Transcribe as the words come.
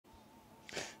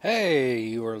Hey,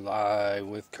 you are live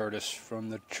with Curtis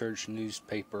from the church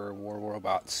newspaper War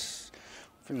Robots.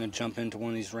 We're going to jump into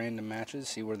one of these random matches,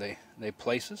 see where they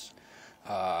place us.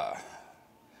 I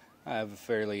have a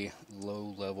fairly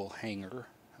low-level hanger,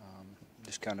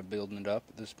 just kind of building it up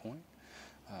at this point.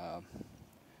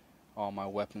 All my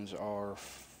weapons are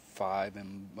 5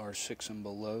 or 6 and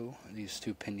below. These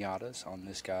 2 pinatas on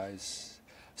this guy's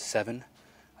 7.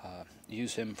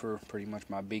 Use him for pretty much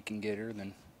my beacon getter,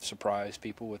 then surprise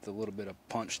people with a little bit of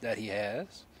punch that he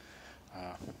has.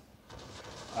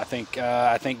 I think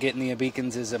getting the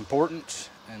beacons is important,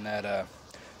 and that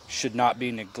should not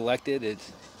be neglected.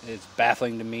 It's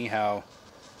baffling to me how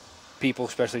people,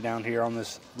 especially down here on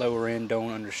this lower end, don't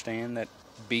understand that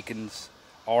beacons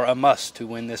are a must to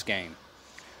win this game.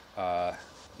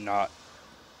 Not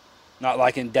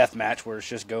like in deathmatch where it's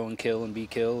just go and kill and be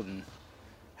killed and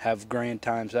have grand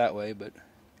times that way, but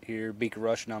here, Beacon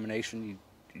Rush nomination,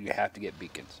 you have to get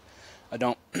beacons. I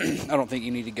don't think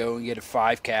you need to go and get a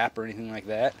 5 cap or anything like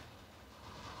that.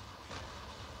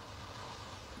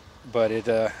 But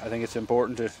I think it's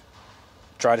important to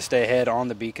try to stay ahead on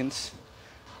the beacons.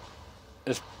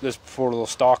 This poor little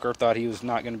stalker thought he was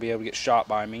not going to be able to get shot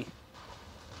by me.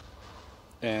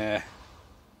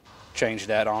 Changed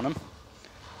that on him.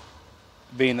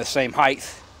 Being the same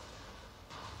height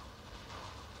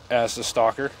as the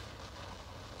stalker,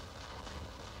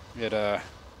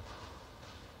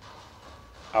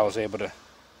 I was able to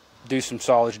do some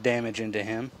solid damage into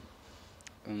him,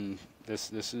 and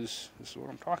this is what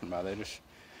I'm talking about. They just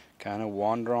kind of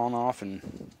wander on off and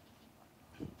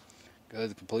go to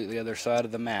the completely other side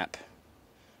of the map.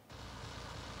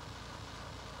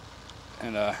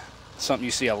 And something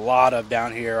you see a lot of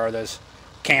down here are those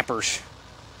campers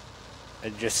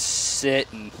that just sit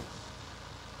and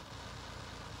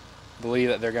believe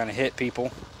that they're going to hit people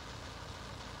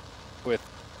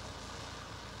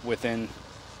within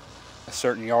a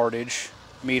certain yardage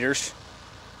meters.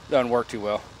 Doesn't work too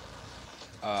well.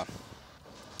 I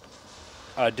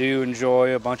do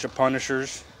enjoy a bunch of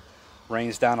punishers.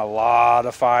 Rains down a lot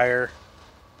of fire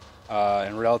in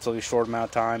a relatively short amount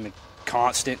of time, and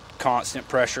constant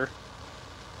pressure.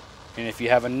 And if you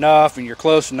have enough and you're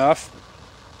close enough,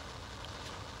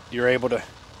 you're able to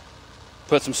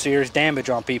put some serious damage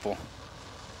on people.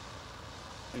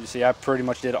 You see, I pretty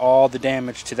much did all the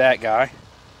damage to that guy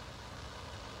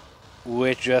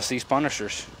with just these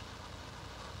punishers.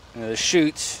 And the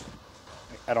shoots,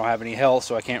 I don't have any health,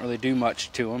 so I can't really do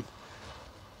much to him.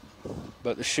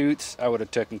 But the shoots, I would have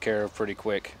taken care of pretty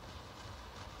quick.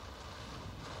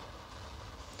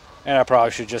 And I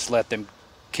probably should just let them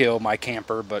kill my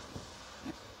camper, but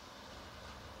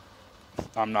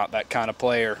I'm not that kind of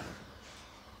player.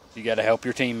 You got to help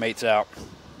your teammates out.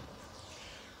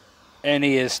 And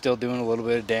he is still doing a little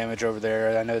bit of damage over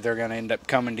there. I know they're going to end up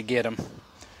coming to get him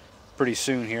pretty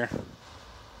soon here.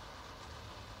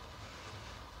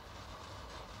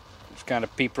 Just kind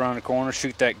of peep around the corner,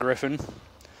 shoot that griffin,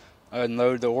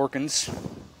 unload the Orkans.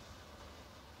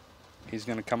 He's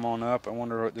going to come on up. I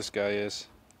wonder what this guy is.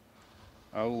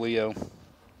 Oh, Leo. I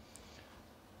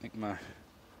think my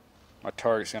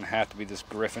target's going to have to be this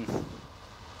griffin.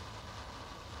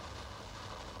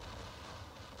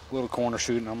 Little corner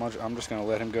shooting. I'm just going to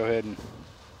let him go ahead and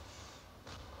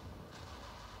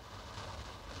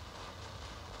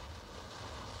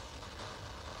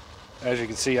as you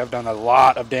can see, I've done a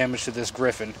lot of damage to this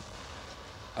griffin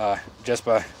just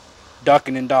by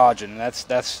ducking and dodging.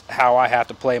 That's how I have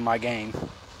to play my game.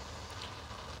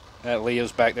 That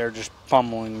Leo's back there just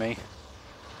pummeling me.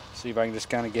 See if I can just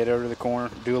kind of get over to the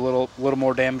corner, do a little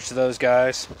more damage to those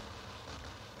guys.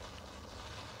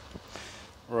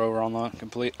 We're over on the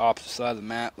complete opposite side of the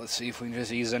map. Let's see if we can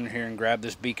just ease under here and grab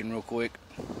this beacon real quick.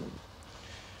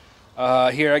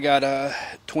 Here I got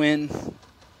twin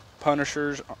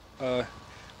punishers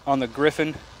on the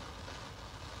griffin.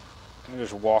 I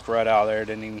just walked right out of there.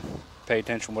 Didn't even pay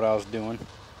attention to what I was doing.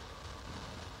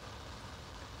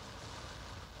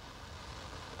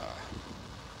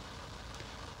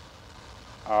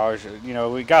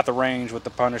 We got the range with the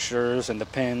punishers and the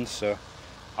pins, so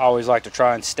I always like to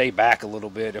try and stay back a little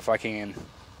bit if I can.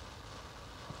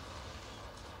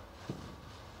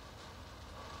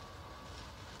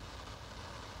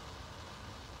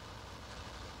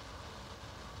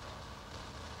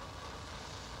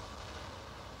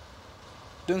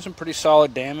 Doing some pretty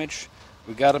solid damage.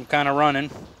 We got them kind of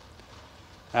running.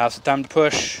 Now it's the time to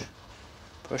push.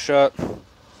 Push up.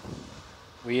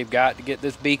 We have got to get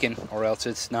this beacon, or else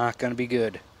it's not going to be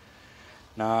good.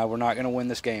 Nah, we're not going to win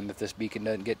this game if this beacon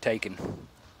doesn't get taken.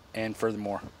 And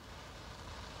furthermore,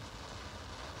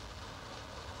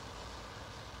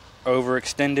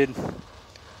 overextended.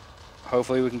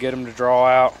 hopefully we can get him to draw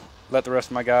out. Let the rest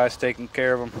of my guys taking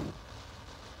care of him.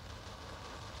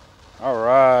 All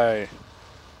right.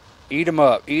 Eat him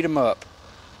up. Eat him up.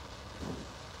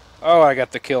 Oh, I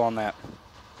got the kill on that.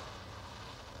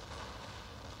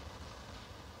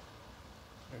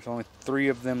 There's only 3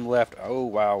 of them left. Oh,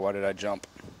 wow. Why did I jump?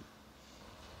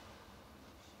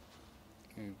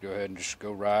 Go ahead and just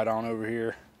go right on over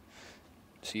here.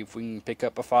 See if we can pick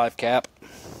up a 5 cap.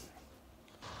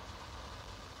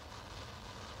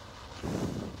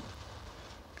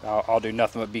 I'll do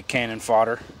nothing but be cannon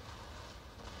fodder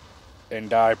and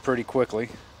die pretty quickly.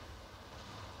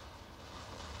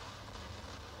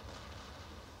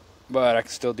 But I can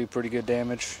still do pretty good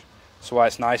damage. That's why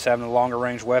it's nice having the longer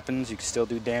range weapons. You can still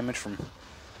do damage from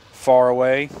far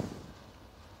away.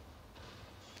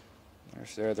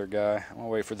 There's the other guy. I'm going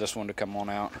to wait for this one to come on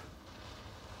out.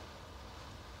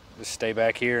 Just stay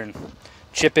back here and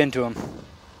chip into him.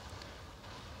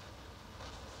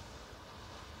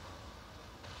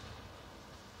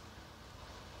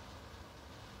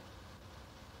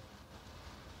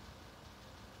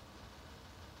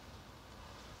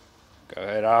 Go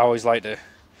ahead. I always like to,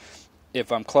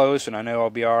 if I'm close and I know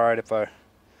I'll be alright if I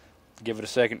give it a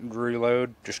second to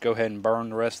reload, just go ahead and burn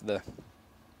the rest of the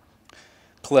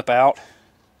clip out.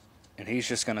 And he's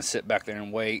just going to sit back there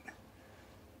and wait.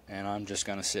 And I'm just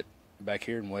going to sit back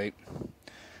here and wait.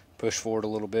 Push forward a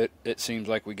little bit. It seems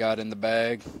like we got in the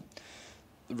bag.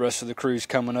 The rest of the crew's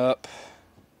coming up.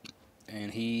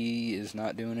 And he is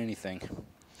not doing anything.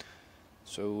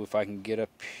 So if I can get up...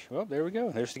 Well, there we go.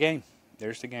 There's the game.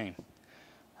 There's the game.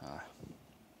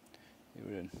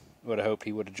 Would have hoped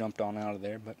he would have jumped on out of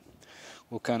there, but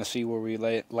we'll kind of see where we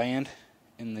land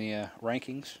in the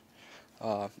rankings.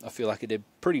 I feel like it did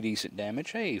pretty decent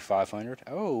damage. Hey, 500.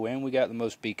 Oh, and we got the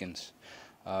most beacons.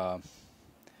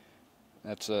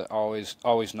 That's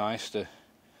always nice. The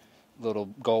little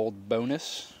gold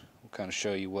bonus. We'll kind of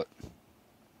show you what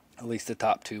at least the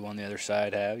top 2 on the other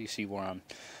side have. You see where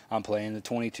I'm playing the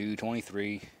 22,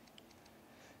 23.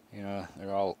 You know,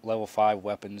 they're all level 5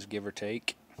 weapons, give or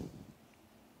take.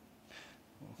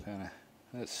 We'll kind of,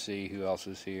 let's see who else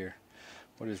is here.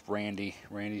 What is Randy?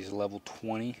 Randy's level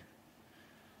 20.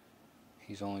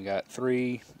 He's only got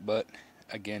 3, but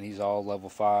again, he's all level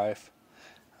 5.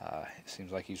 It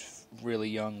seems like he's really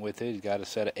young with it. He's got a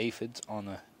set of aphids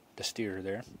on the steer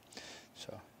there.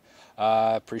 So,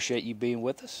 I appreciate you being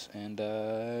with us, and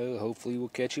hopefully we'll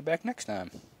catch you back next time.